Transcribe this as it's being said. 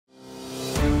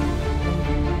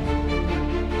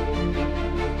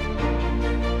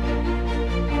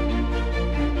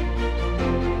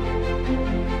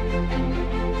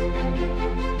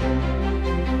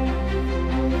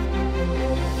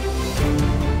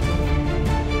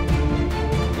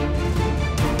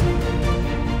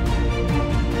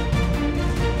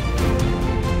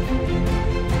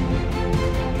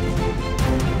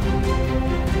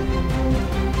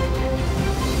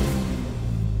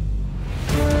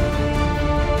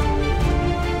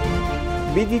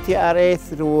BDTRA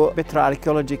through Petra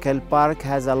Archaeological Park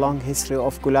has a long history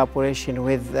of collaboration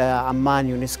with Amman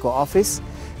UNESCO Office.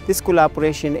 This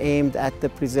collaboration aimed at the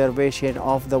preservation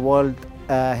of the World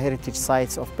Heritage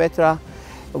Sites of Petra.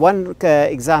 One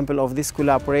example of this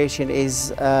collaboration is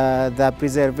the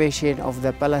preservation of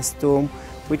the Palace Tomb,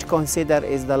 which considered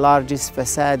is the largest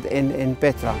façade in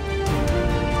Petra.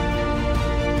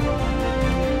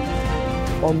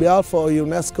 On behalf of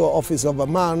UNESCO Office of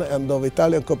Amman and of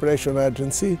Italian Cooperation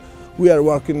Agency, we are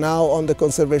working now on the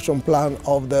conservation plan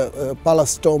of the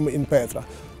Palace Tomb in Petra.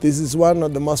 This is one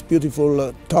of the most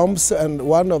beautiful tombs and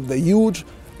one of the huge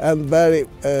and very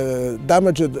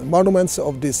damaged monuments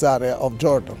of this area of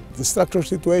Jordan. The structural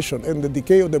situation and the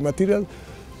decay of the material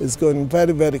is going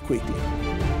very, very quickly.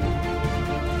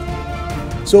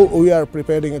 So we are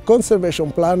preparing a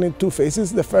conservation plan in two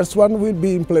phases. The first one will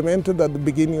be implemented at the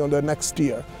beginning of the next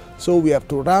year. So we have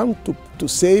to run, to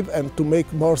save and to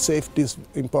make more safe this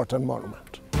important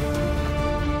monument.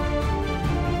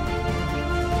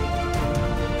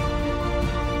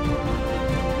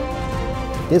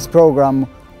 This program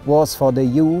was for the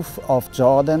youth of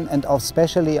Jordan and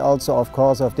especially also, of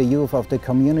course, of the youth of the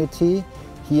community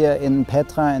here in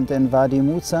Petra and in Wadi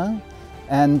Musa.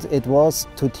 And it was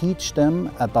to teach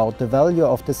them about the value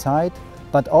of the site,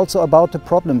 but also about the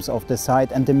problems of the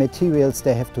site and the materials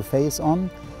they have to face on,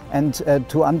 and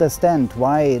to understand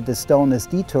why the stone is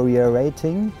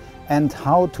deteriorating and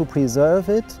how to preserve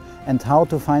it and how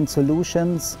to find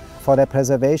solutions for their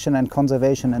preservation and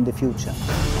conservation in the future.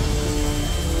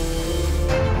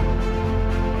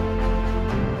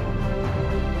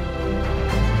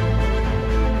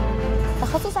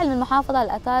 تخصص علم المحافظة على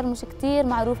الآثار مش كتير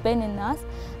معروف بين الناس.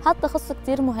 هذا التخصص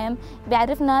كتير مهم،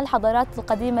 بيعرفنا الحضارات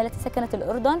القديمة التي سكنت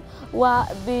الأردن،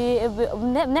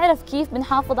 وبنعرف كيف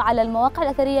بنحافظ على المواقع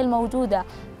الأثرية الموجودة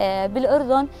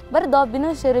بالأردن. برضه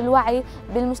بننشر الوعي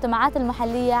بالمجتمعات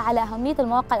المحلية على أهمية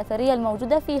المواقع الأثرية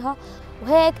الموجودة فيها،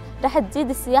 وهيك رح تزيد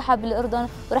السياحة بالأردن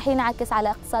ورح ينعكس على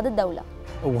اقتصاد الدولة.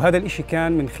 وهذا الإشي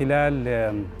كان من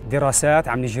خلال دراسات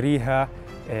عم نجريها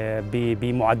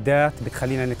بمعدات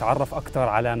بتخلينا نتعرف أكثر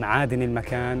على معادن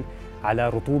المكان، على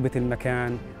رطوبة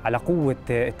المكان، على قوة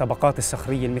الطبقات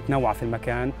الصخرية المتنوعة في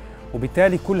المكان،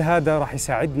 وبالتالي كل هذا راح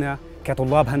يساعدنا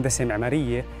كطلاب هندسة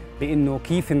معمارية بإنه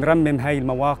كيف نرمم هاي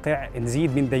المواقع،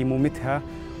 نزيد من ديمومتها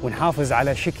ونحافظ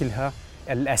على شكلها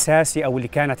الأساسي أو اللي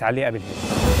كانت عليه قبل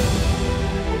هيك.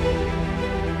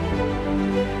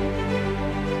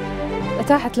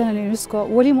 أتاحت لنا اليونسكو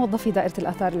ولموظفي دائرة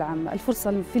الآثار العامة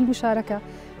الفرصة في المشاركة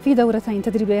في دورتين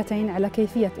تدريبيتين على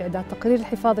كيفية إعداد تقرير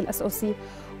الحفاظ الSOC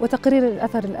وتقرير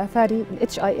الأثر الآثاري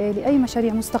HIA لأي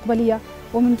مشاريع مستقبلية،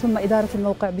 ومن ثم إدارة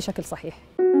الموقع بشكل صحيح.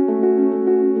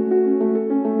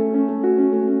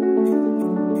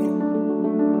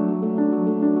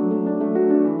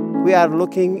 We are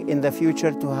looking in the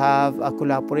future to have a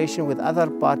collaboration with other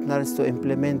partners to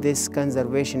implement this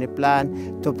conservation plan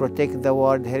to protect the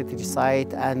World Heritage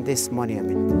Site and this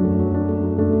monument.